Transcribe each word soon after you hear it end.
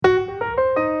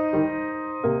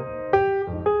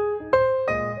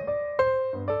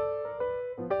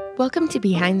Welcome to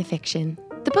Behind the Fiction,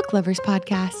 the Book Lovers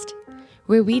Podcast,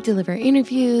 where we deliver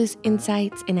interviews,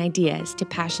 insights, and ideas to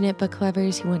passionate book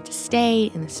lovers who want to stay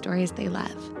in the stories they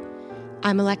love.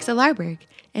 I'm Alexa Larberg,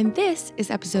 and this is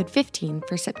episode 15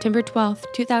 for September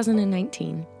 12th,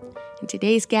 2019. And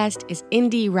today's guest is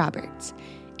Indy Roberts,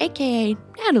 aka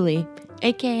Natalie,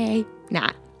 aka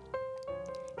Nat.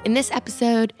 In this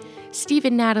episode, Steve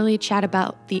and Natalie chat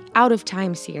about the Out of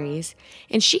Time series,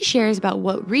 and she shares about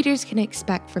what readers can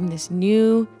expect from this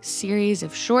new series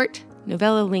of short,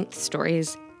 novella-length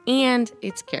stories and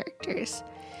its characters.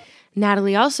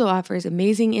 Natalie also offers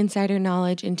amazing insider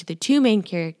knowledge into the two main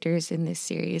characters in this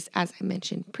series, as I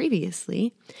mentioned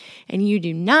previously, and you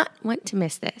do not want to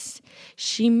miss this.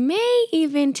 She may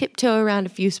even tiptoe around a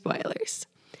few spoilers.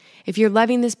 If you're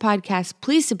loving this podcast,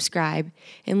 please subscribe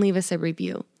and leave us a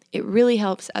review. It really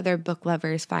helps other book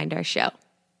lovers find our show.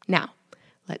 Now,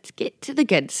 let's get to the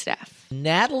good stuff.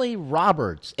 Natalie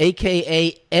Roberts,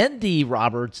 a.k.a. Indy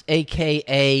Roberts,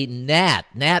 a.k.a. Nat.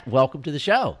 Nat, welcome to the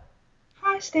show.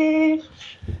 Hi, Steve.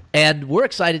 And we're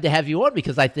excited to have you on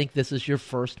because I think this is your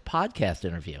first podcast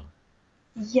interview.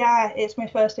 Yeah, it's my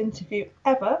first interview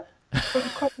ever.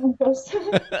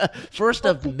 First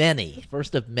of many,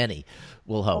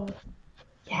 we'll hope.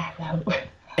 Yeah, no.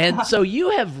 And so you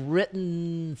have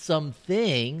written some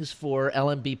things for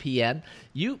LMBPN.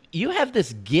 You have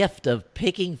this gift of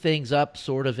picking things up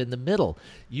sort of in the middle.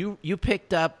 You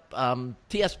picked up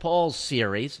T.S. Paul's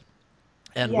series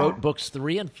and wrote books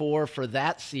 3 and 4 for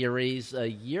that series a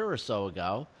year or so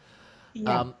ago.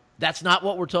 Yeah. That's not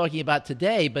what we're talking about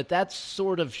today, but that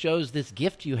sort of shows this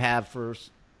gift you have for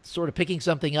sort of picking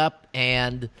something up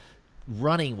and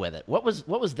running with it. What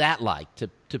was that like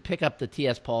to pick up the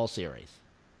T.S. Paul series?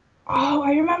 Oh,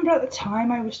 I remember at the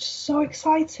time I was just so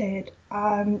excited.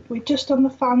 We'd just done the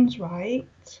fans right,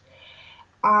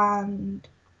 and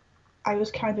I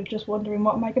was kind of just wondering,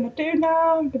 what am I going to do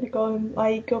now? I'm going to go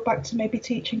and go back to maybe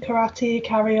teaching karate,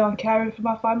 carry on caring for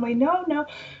my family. No.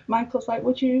 Michael's like,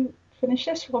 would you finish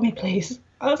this for me, please?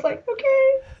 I was like,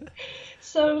 okay.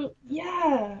 So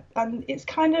yeah, and it's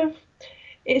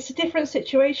a different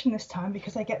situation this time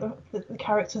because I get the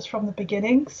characters from the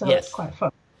beginning, so yes. It's quite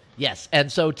fun. Yes, and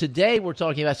so today we're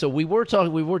talking about. So we were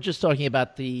just talking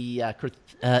about the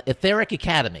Etheric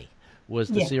Academy was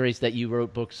the series that you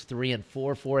wrote books 3 and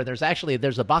 4 for. And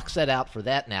there's a box set out for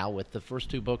that now with the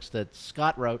first 2 books that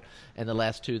Scott wrote and the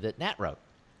last 2 that Nat wrote.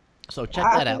 So check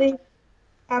that out.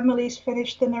 Emily's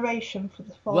finished the narration for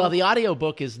the fall. Well, the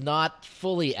audiobook is not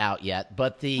fully out yet,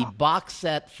 but the box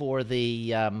set for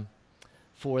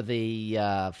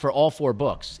all 4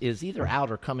 books is either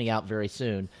out or coming out very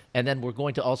soon, and then we're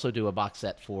going to also do a box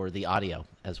set for the audio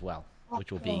as well,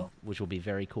 which will be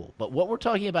very cool. But what we're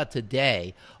talking about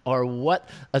today are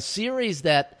a series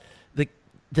that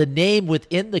the name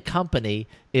within the company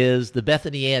is the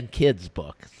Bethany Ann Kids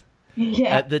books.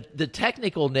 Yeah. The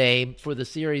technical name for the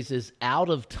series is Out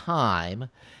of Time.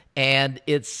 And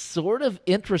it's sort of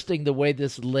interesting the way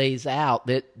this lays out,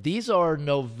 that these are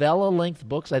novella-length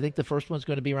books. I think the first one's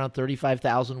going to be around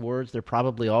 35,000 words. They're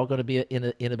probably all going to be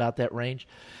in about that range.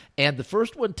 And the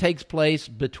first one takes place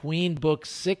between books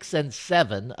 6 and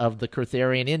 7 of the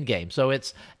Kurtherian Endgame. So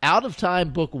it's Out of Time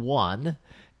book 1,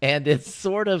 and it's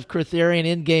sort of Kurtherian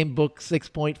Endgame book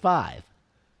 6.5.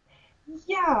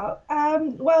 Yeah,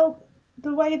 well,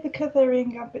 the way the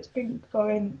Kurtherian Gambit's been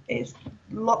going is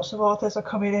lots of authors are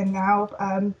coming in now.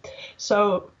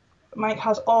 So Mike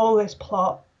has all this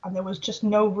plot, and there was just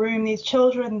no room. These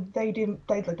children, they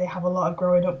have a lot of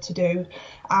growing up to do,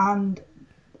 and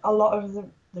a lot of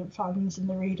the fans and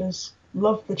the readers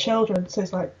love the children. So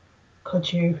it's like,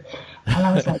 could you? And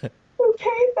I was like,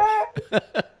 okay, there.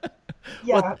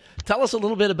 Yeah. Well, tell us a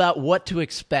little bit about what to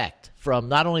expect from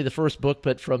not only the first book,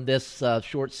 but from this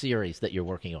short series that you're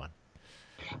working on.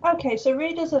 Okay, so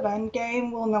readers of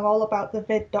Endgame will know all about the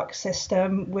VidDoc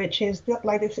system, which is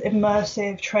like this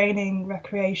immersive training,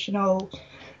 recreational,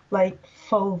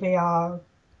 full VR.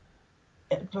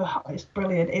 It's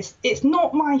brilliant. It's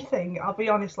not my thing, I'll be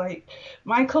honest.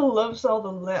 Michael loves all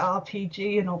the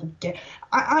RPG and all the game.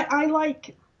 I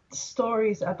like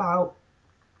stories about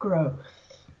growth.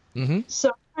 Mm-hmm. So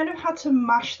I kind of had to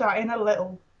mash that in a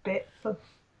little bit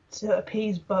to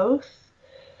appease both.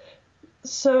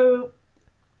 So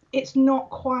it's not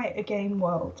quite a game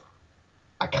world.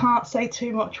 I can't say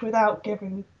too much without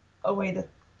giving away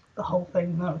the whole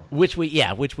thing, though. Which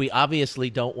we obviously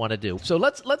don't want to do. So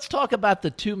let's talk about the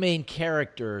 2 main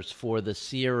characters for the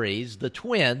series, the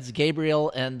twins, Gabriel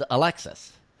and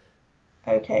Alexis.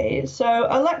 Okay, so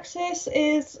Alexis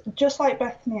is just like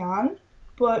Bethany Ann,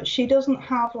 but she doesn't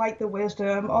have the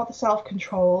wisdom or the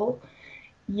self-control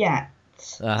yet.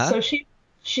 Uh-huh. So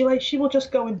she will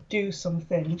just go and do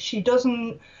something. She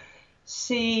doesn't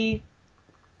see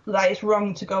that it's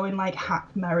wrong to go and like hack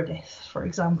Meredith, for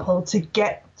example, to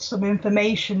get some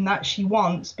information that she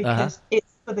wants because it's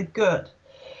for the good.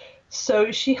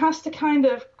 So she has to kind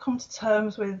of come to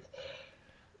terms with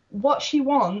what she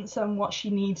wants and what she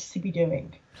needs to be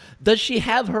doing. Does she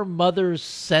have her mother's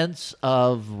sense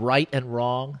of right and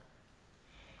wrong?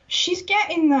 She's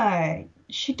getting there.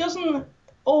 She doesn't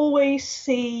always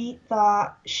see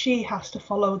that she has to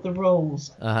follow the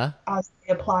rules as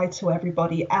they apply to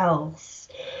everybody else.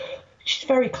 She's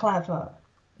very clever,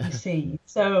 you see.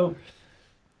 So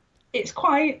it's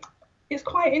quite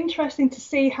interesting to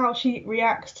see how she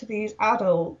reacts to these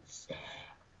adults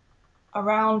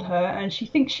around her, and she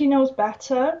thinks she knows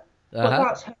better, but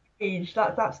that's her age.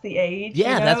 That's the age.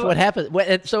 Yeah, you know? That's what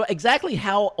happened. So exactly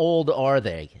how old are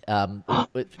they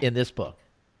in this book?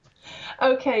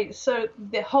 Okay, so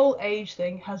the whole age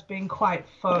thing has been quite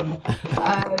fun.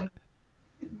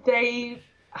 They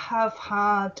have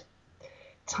had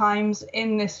times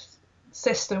in this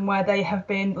system where they have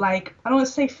been like, I don't want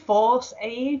to say force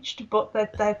aged, but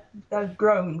they've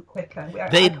grown quicker.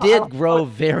 They did grow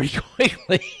very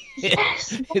quickly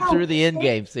yes, through the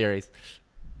in-game series.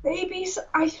 Babies,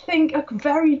 I think, are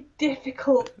very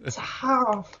difficult to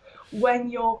have when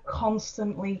you're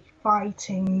constantly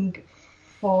fighting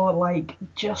for like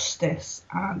justice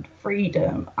and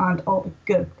freedom and all the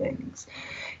good things,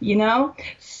 you know?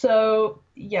 So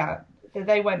yeah,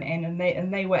 they went in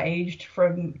and they were aged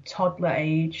from toddler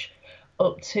age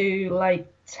up to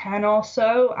like 10 or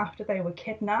so after they were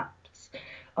kidnapped.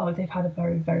 Oh, they've had a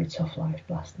very, very tough life,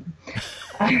 bless them.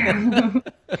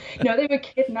 No, they were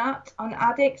kidnapped and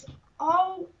addicts.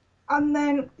 Oh, and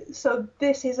then, so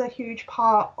this is a huge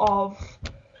part of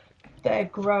their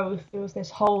growth. There was this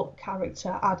whole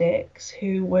character, Addix,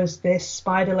 who was this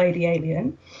spider lady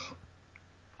alien.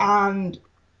 And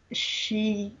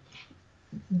she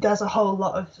does a whole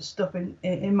lot of stuff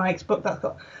in Mike's book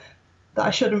that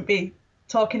I shouldn't be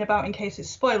talking about in case it's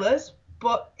spoilers,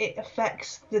 but it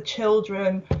affects the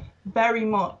children very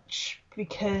much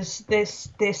because this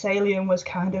alien was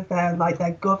kind of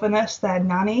their governess, their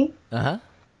nanny,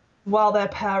 while their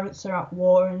parents are at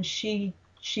war, and she's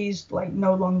like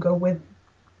no longer with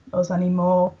us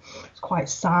anymore. It's quite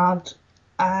sad,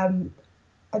 and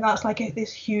that's like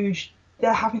this huge.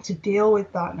 They're having to deal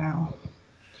with that now.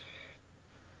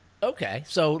 Okay,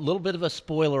 so a little bit of a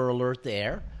spoiler alert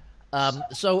there.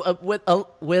 So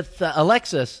with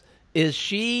Alexis, is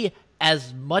she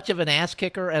as much of an ass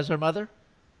kicker as her mother?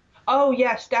 Oh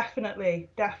yes, definitely.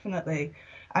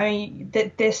 I mean,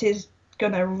 this is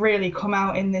going to really come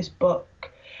out in this book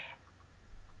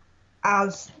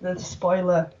as the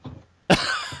spoiler.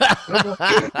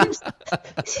 This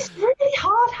is really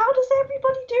hard. How does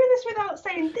everybody do this without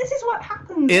saying this is what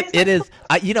happens? It is.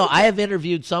 I have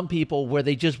interviewed some people where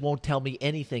they just won't tell me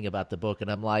anything about the book,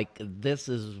 and I'm like, this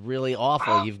is really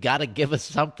awful. You've got to give us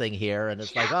something here. And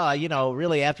it's like,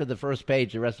 really after the first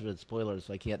page, the rest of it's spoilers,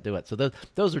 so I can't do it. So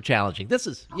those are challenging. This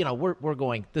is, we're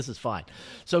going. This is fine.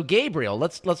 So Gabriel,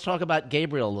 let's talk about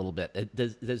Gabriel a little bit.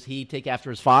 Does he take after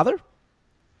his father?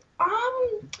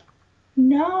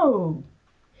 No.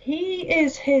 He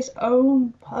is his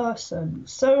own person.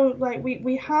 So, like,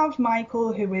 we have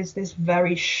Michael, who is this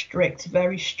very strict,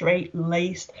 very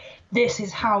straight-laced, this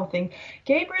is how thing.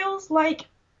 Gabriel's like,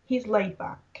 he's laid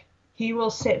back. He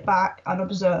will sit back and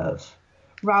observe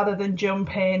rather than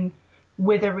jump in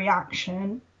with a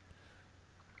reaction.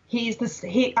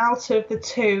 Out of the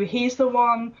two, he's the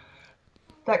one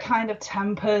that kind of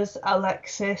tempers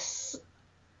Alexis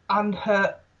and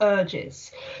her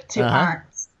urges to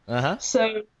act.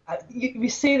 So you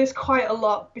see this quite a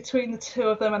lot between the two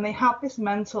of them, and they have this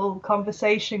mental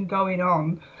conversation going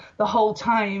on the whole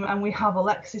time, and we have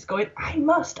Alexis going, I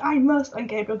must, and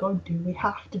Gabriel going, do we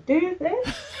have to do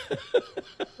this?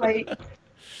 Like,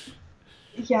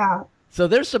 yeah. So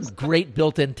there's some great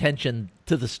built-in tension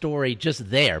to the story just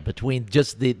there, between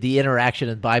just the interaction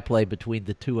and byplay between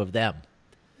the two of them.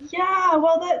 Yeah,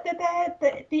 well,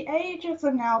 the age of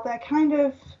them now, they're kind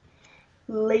of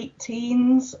late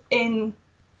teens and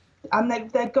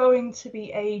they're going to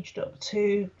be aged up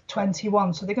to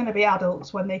 21, so they're going to be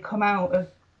adults when they come out of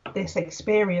this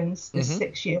experience, this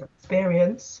 6-year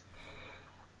experience.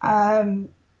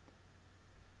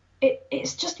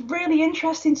 It's just really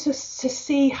interesting to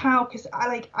see how, because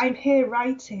I'm here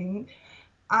writing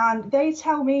and they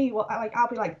tell me what, I'll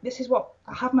be like, this is what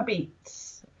I have my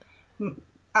beats.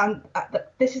 And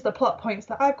this is the plot points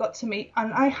that I've got to meet,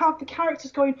 and I have the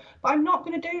characters going, but I'm not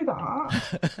going to do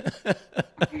that.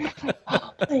 And it's like,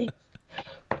 oh,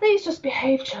 please just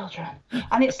behave, children.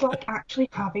 And And it's like actually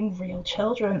having real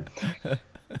children.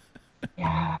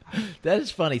 Yeah. That is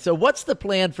funny. So what's the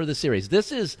plan for the series?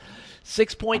 This is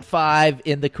 6.5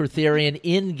 in the Criterion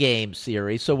in-game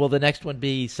series. So will the next one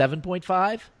be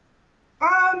 7.5?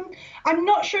 I'm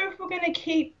not sure if we're going to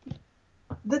keep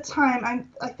the time.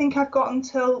 I think I've got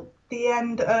until the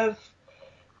end of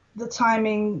the time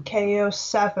in KO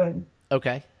 7.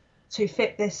 Okay. To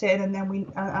fit this in, and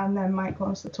then Mike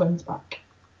wants the twins back.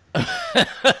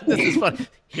 This is fun.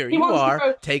 Here you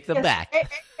are. Take them back.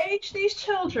 Age these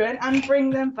children and bring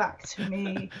them back to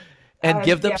me. And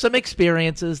give them some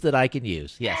experiences that I can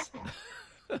use. Yes.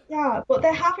 Yeah, but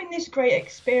they're having this great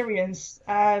experience.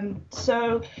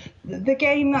 So the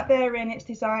game that they're in, it's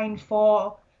designed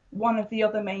for one of the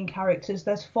other main characters.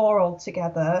 There's 4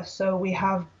 altogether. So we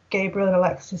have Gabriel and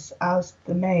Alexis as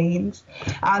the mains,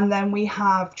 and then we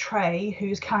have Trey, who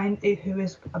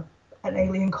is an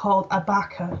alien called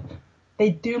Abaka.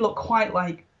 They do look quite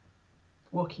like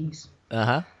Wookiees.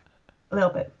 A little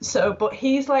bit. So, but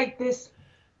he's like this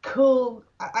cool.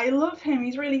 I love him.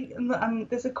 He's really, and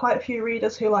there's quite a few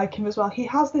readers who like him as well. He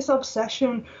has this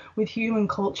obsession with human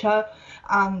culture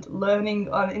and learning,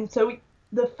 and so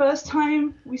the first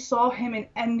time we saw him in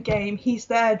Endgame, he's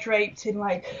there draped in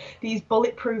like these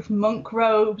bulletproof monk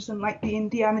robes and like the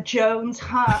Indiana Jones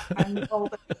hat and all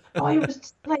the. Oh, he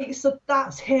was like, so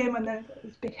that's him, and then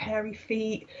his big hairy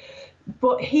feet.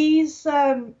 But he's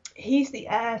the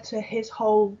heir to his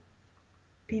whole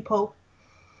people.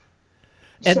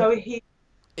 And so he.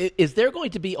 Is there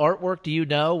going to be artwork? Do you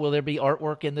know? Will there be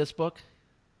artwork in this book?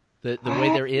 The way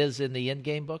there is in the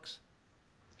in-game books?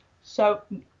 So.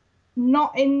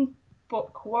 Not in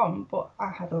book 1, but I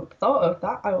hadn't thought of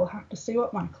that. I will have to see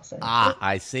what Michael says.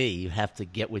 I see. You have to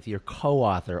get with your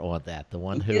co-author on that, the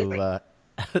one who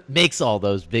makes all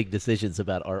those big decisions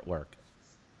about artwork.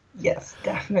 Yes,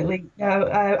 definitely. No,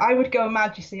 I would go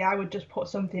mad, you see. I would just put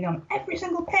something on every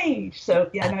single page. So,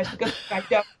 yeah, no, it's a good thing I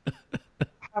don't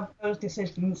have those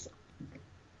decisions.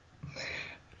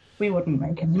 We wouldn't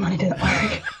make any money doing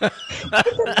that.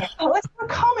 Let's do a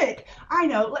comic. I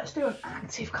know, let's do an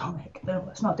active comic. No,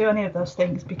 let's not do any of those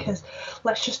things, because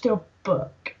let's just do a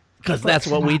book. Because that's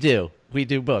what we do. We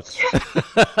do books.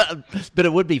 But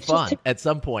it would be fun at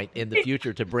some point in the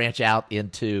future to branch out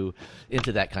into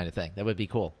that kind of thing. That would be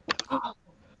cool. Oh,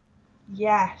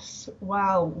 yes.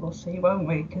 Well, we'll see, won't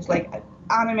we? Because like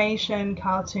animation,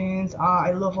 cartoons, art,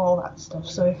 I love all that stuff.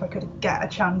 So if I could get a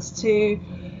chance to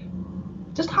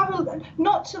just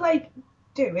not to like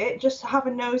do it, just have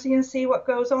a nosy and see what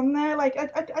goes on there. Like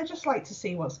I just like to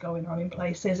see what's going on in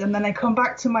places, and then I come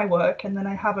back to my work, and then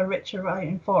I have a richer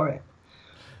writing for it.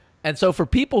 And so for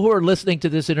people who are listening to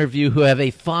this interview who have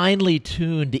a finely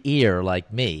tuned ear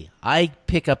like me, I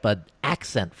pick up an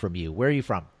accent from you. Where are you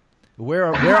from?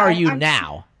 Where are you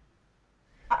now?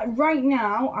 Right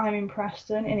now, I'm in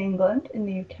Preston, in England, in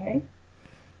the UK.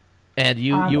 And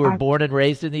you were born and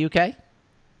raised in the UK?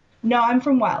 No, I'm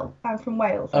from Wales.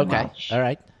 Okay, all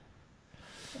right.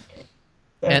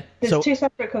 Okay. There's 2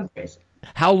 separate countries.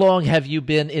 How long have you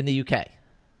been in the UK?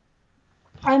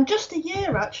 Just a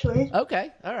year, actually.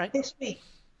 Okay, all right. This week.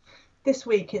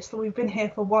 We've been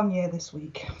here for 1 year this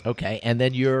week. Okay, and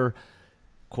then you're,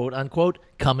 quote unquote,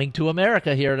 coming to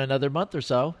America here in another month or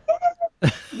so.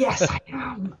 Yes, I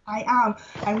am.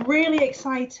 I'm really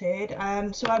excited.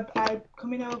 So I'm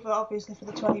coming over, obviously, for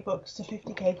the 20 Books to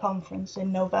 50K conference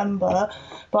in November,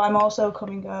 but I'm also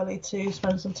coming early to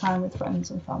spend some time with friends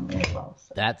and family as well.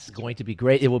 So. That's going to be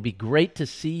great. It will be great to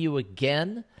see you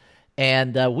again.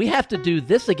 And we have to do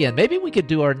this again. Maybe we could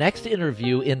do our next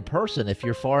interview in person. If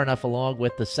you're far enough along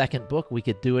with the second book, we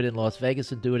could do it in Las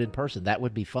Vegas and do it in person. That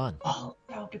would be fun. Oh,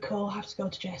 that would be cool. I'll have to go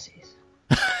to Jesse's.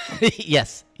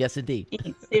 Yes, indeed.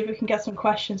 See if we can get some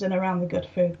questions in around the good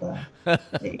food there. I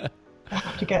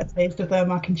have to get a taste of their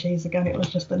mac and cheese again. It was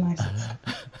just the nicest.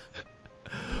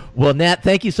 Well, Nat,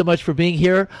 thank you so much for being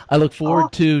here. I look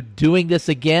forward to doing this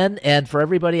again. And for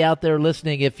everybody out there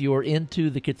listening, if you're into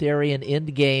the Criterion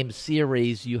Endgame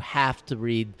series, you have to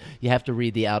read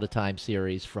the Out of Time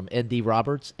series from N.D.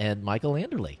 Roberts and Michael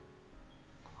Anderle.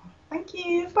 Thank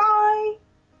you. Bye.